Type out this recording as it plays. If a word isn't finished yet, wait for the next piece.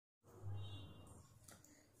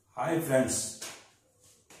Hi friends,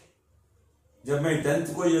 जब मैं 10th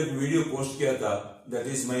को एक वीडियो पोस्ट किया था, that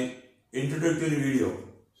is my introductory video.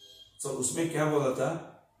 तो उसमें क्या बोला था,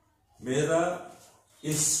 मेरा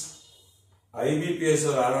इस IBPS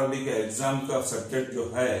और RRB का एग्जाम का सब्जेक्ट जो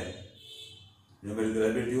है, न्यूमेरिकल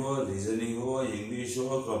एबिलिटी हो, रीजनिंग हो, इंग्लिश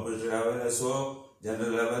हो, कंप्यूटर अवेयरनेस हो,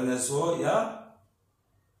 जनरल अवेयरनेस हो या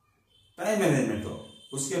टाइम मैनेजमेंट हो,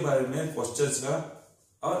 उसके बारे में क्वेश्चंस का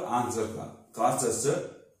और आंसर का क्लासेस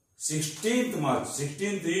 16 मार्च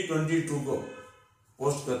 16/3/22 को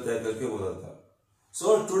पोस्ट करते हैं करके बोला था।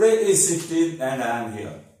 So today is 16 and I am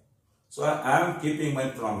here, so I am keeping my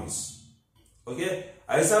promise. Okay,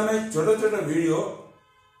 ऐसा मैं छोटा छोटा वीडियो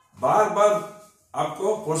बार बार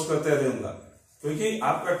आपको पोस्ट करते रहूंगा, क्योंकि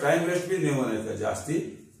आपका टाइम वेस्ट भी नहीं होने का जास्ती।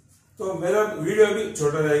 तो मेरा वीडियो भी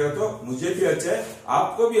छोटा रहेगा तो मुझे भी अच्छा है,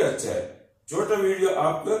 आपको भी अच्छा है। छोटा वीडियो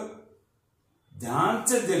आप ध्यान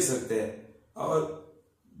से देख सकते हैं, और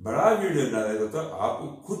बड़ा वीडियो ना रहेगा तो आपको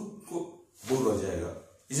खुद को बोर हो जाएगा।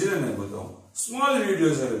 इसलिए मैं बोलता हूँ स्मॉल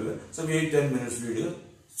वीडियोस अवेलेबल, सब 8-10 minutes video.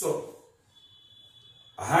 So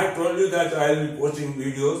I had told you that I will be posting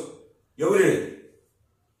videos every day.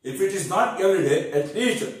 If it is not every day, at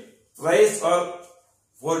least twice or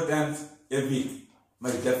 4 times a week,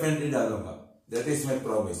 मैं definitely डालूंगा. That is my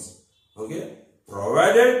promise. Okay?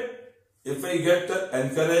 Provided if I get the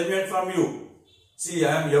encouragement from you. See,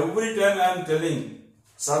 every time I am telling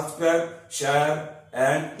subscribe, share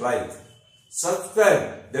and like. Subscribe,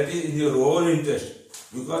 that is in your own interest.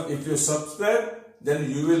 Because if you subscribe,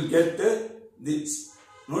 then you will get this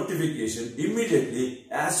notification immediately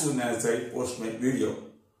as soon as I post my video.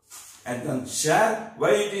 And then share.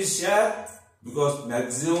 Why it is share? Because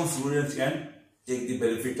maximum students can take the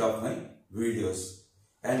benefit of my videos.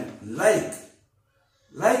 And like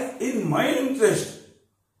in my interest.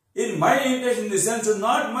 In my interest, in the sense of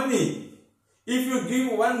not money. If you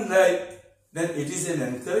give one like, then it is an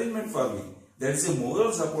encouragement for me. That is a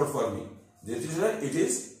moral support for me. That is why it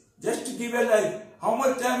is just to give a like. How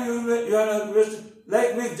much time you have wasted?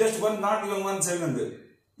 Like me, just not even 1 second.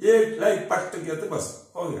 ये like पट किया तो बस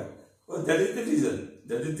हो गया. So that is the reason.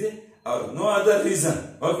 That is the no other reason.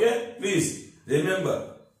 Okay, please remember,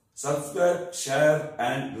 subscribe, share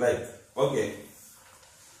and like. Okay.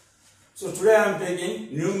 So today I am taking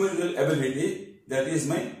numerical ability. That is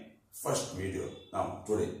my first video now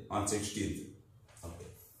today on 16th. Okay.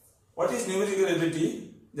 What is numerical ability?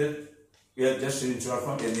 That we are just in short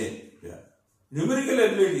form NA. Yeah. Numerical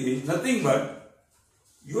ability is nothing but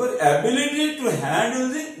your ability to handle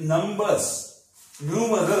the numbers,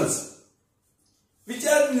 numerals. Which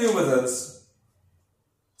are the numerals?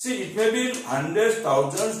 See, it may be hundreds,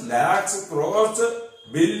 thousands, lakhs, crores,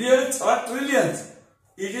 billions or trillions.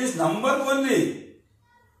 It is number only.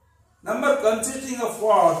 Number consisting of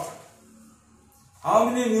what? How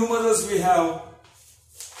many numerals we have?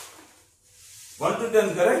 1 to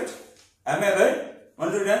 10, correct? Am I right?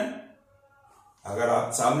 1 to 10? अगर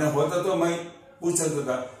आप सामने होता तो मैं पूछ सकता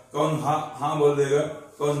था कौन हाँ बोल देगा,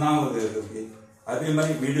 कौन ना बोल देगा करके। अभी मैं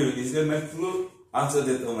वीडियो, इसलिए मैं ट्रू आंसर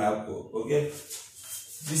देता हूं मैं आपको। Okay,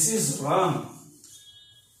 this is wrong.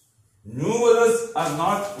 Numerals are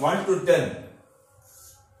not 1 to 10.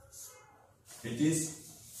 It is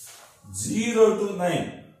 0 to 9.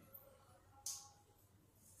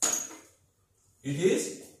 It is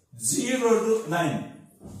 0 to 9.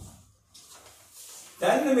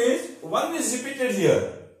 10 means 1 is repeated here.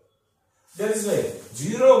 That is why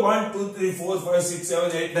 0, 1, 2, 3, 4, 5, 6,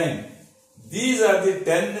 7, 8, 9. These are the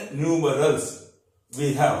 10 numerals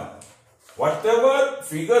we have. Whatever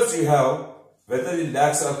figures you have, whether in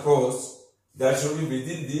lakhs or crores, that should be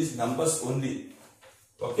within these numbers only.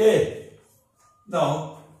 Okay. Now,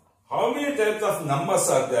 how many types of numbers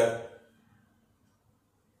are there?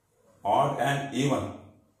 Odd and even.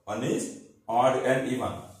 One is odd and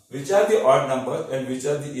even. Which are the odd numbers and which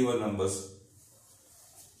are the even numbers?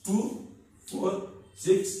 2, 4,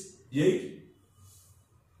 6, 8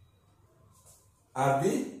 are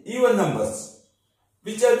the even numbers.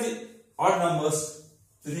 Which are the odd numbers?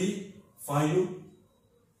 3, 5,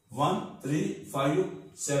 1, 3, 5,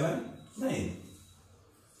 7, 9.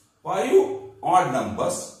 5 odd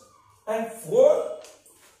numbers and 4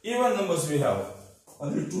 even numbers we have.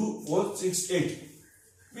 Only 2, 4, 6, 8.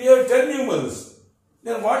 We have 10 numerals.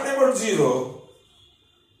 Then what about 0?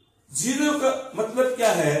 0 का मतलब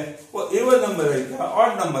क्या है? वो even number है क्या,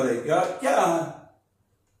 odd number है क्या, क्या?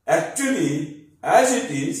 Actually, as it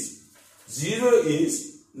is, 0 is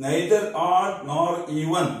neither odd nor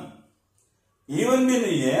even. Even भी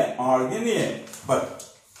नहीं है, odd भी नहीं है. But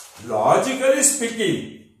logically speaking,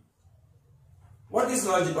 what is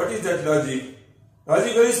logic? What is that logic?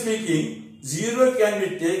 Logically speaking, 0 can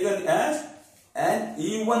be taken as an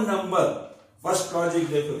even number. First logic,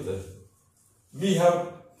 we have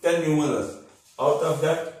 10 numerals. Out of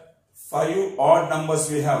that, 5 odd numbers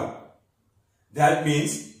we have. That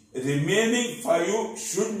means remaining 5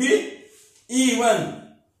 should be even.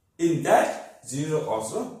 In that, 0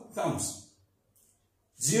 also comes.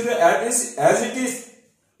 0 as it is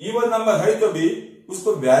even number है तो भी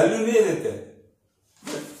उसको value नहीं रहते.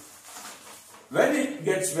 When it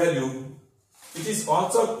gets value, it is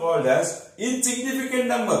also called as insignificant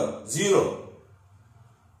number, 0.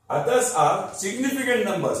 Others are significant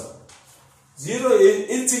numbers. 0 is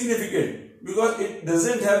insignificant because it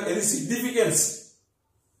doesn't have any significance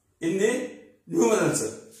in the numerals.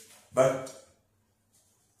 But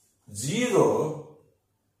 0,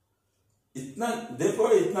 इतना देखो,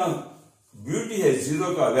 इतना beauty है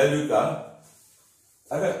 0 का वैल्यू का.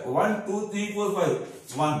 अगर 1 2 3 4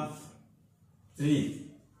 5 1 3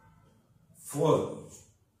 4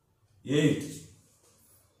 8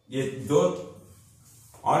 ये 2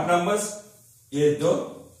 ऑड नंबर्स, ये 2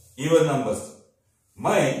 even numbers.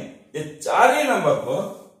 मैं ये 4 ही नंबर को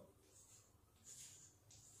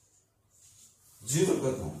 0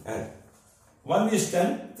 करता हूं. Add 1 is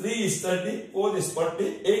 10, 3 is 30, 4 is 40,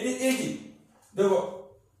 8 is 80. देखो,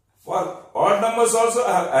 for odd numbers also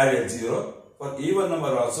I have added 0. For even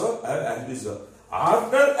number also I have added 0.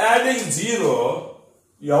 After adding 0,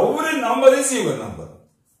 every number is even number.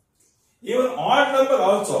 Even odd number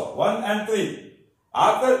also, 1 and 3.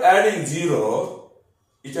 After adding 0,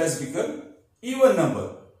 it has become even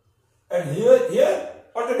number. And here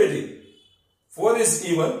automatic. 4 is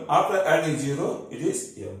even, after adding 0, it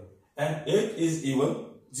is even. And 8 is even,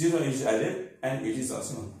 0 is added, and it is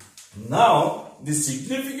also known. Now, the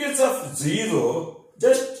significance of 0,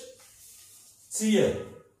 just see here.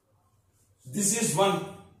 This is 1.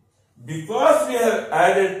 Because we have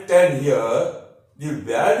added 10 here, the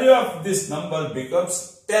value of this number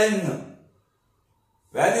becomes 10.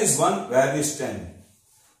 Value is 1, value is 10.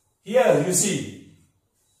 Here you see,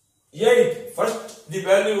 8. First, the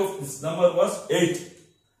value of this number was 8.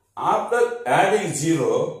 After adding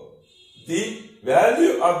 0, the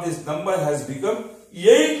value of this number has become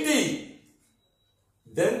 80.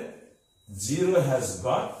 Then 0 has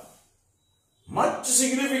got much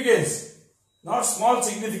significance, not small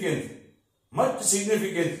significance, much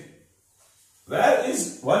significance. Where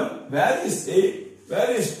is 1, where is 8,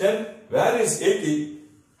 where is 10, where is 80?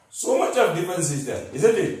 So much of difference is there,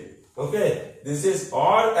 isn't it? Okay, this is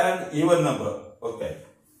odd and even number. Okay.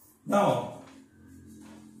 Now,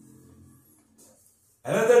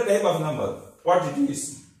 another type of number, what it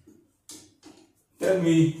is? Tell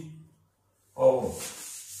me. Oh,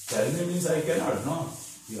 tell me means I cannot, no?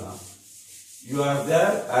 Yeah. You are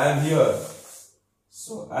there, I am here.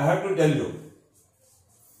 So, I have to tell you.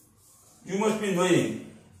 You must be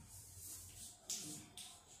knowing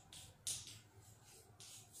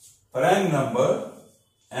prime number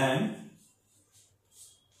and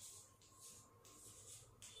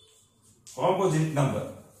composite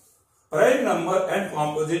number. Prime number and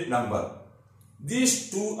composite number.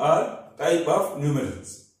 These two are type of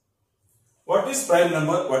numerals. What is prime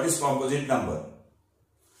number? What is composite number?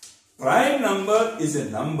 Prime number is a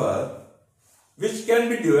number which can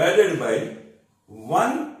be divided by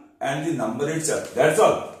 1 and the number itself. That's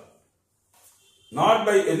all. Not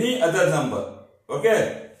by any other number.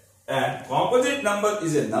 Okay? And composite number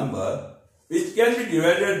is a number which can be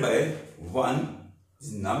divided by 1,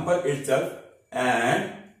 the number itself,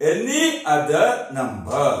 and any other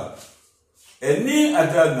number. Any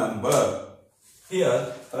other number.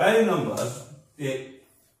 Here, prime numbers take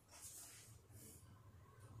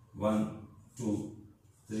 1, 2,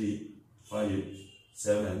 3, 5,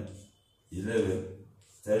 7, 11,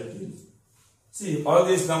 13. See, all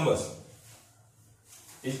these numbers.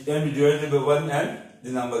 It can be divided by 1 and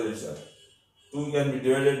the number itself. 2 can be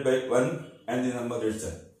divided by 1 and the number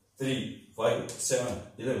itself. 3, 5, 7,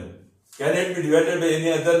 11. Can it be divided by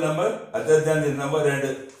any other number other than the number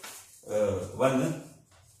and 1?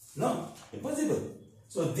 No, impossible.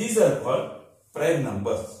 So these are called prime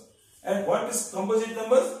numbers. And what is composite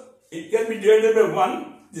numbers? It can be divided by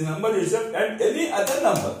 1, the number itself, and any other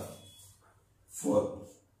number. 4,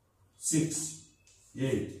 6,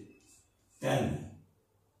 8, 10,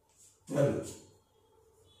 12,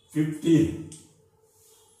 15.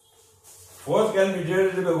 4 can be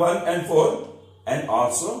divided by 1 and 4 and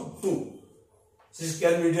also 2. 6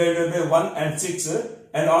 can be divided by 1 and 6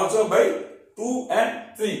 and also by 2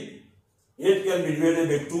 and 3. 8 can be divided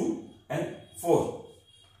by 2 and 4.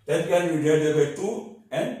 10 can be divided by 2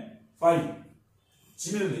 and 5.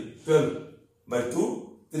 Similarly, 12 by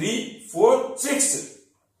 2, 3, 4, 6.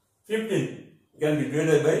 15 can be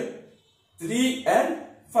divided by 3 and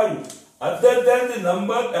 5. Other than the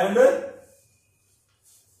number and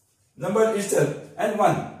number itself and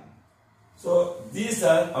 1. So these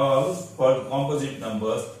are all called composite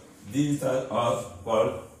numbers. These are all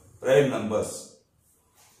called prime numbers.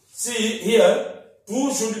 See here,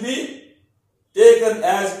 2 should be taken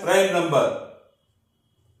as prime number.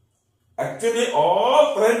 Actually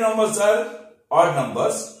all prime numbers are odd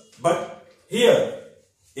numbers, but here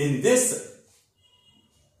in this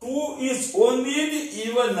 2 is only the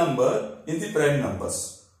even number in the prime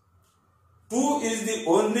numbers. 2 is the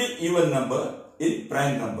only even number in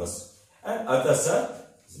prime numbers, and others are.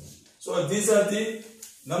 So these are the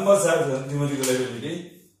numbers are the numerical ability.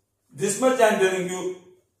 This much I am telling you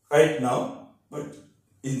right now, but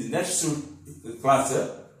in the next class,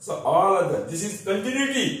 so all of that. This is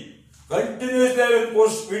continuity. Continuously I will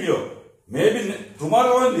post video. Maybe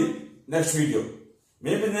tomorrow only next video.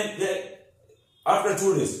 Maybe after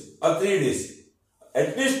 2 days or 3 days.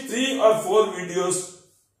 At least 3 or 4 videos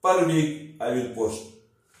per week I will post.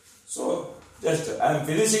 So just I am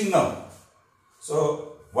finishing now.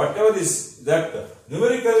 So whatever is that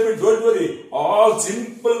numerically, don't worry. All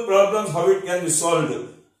simple problems, how it can be solved.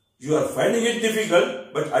 You are finding it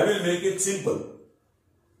difficult, but I will make it simple.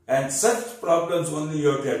 And such problems only you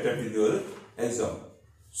have to attempt in your exam.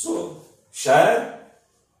 So share,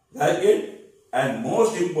 like it, and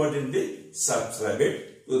most importantly, subscribe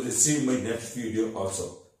it to receive my next video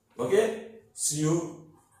also. Okay? See you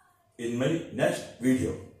in my next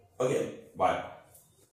video. Okay? Bye.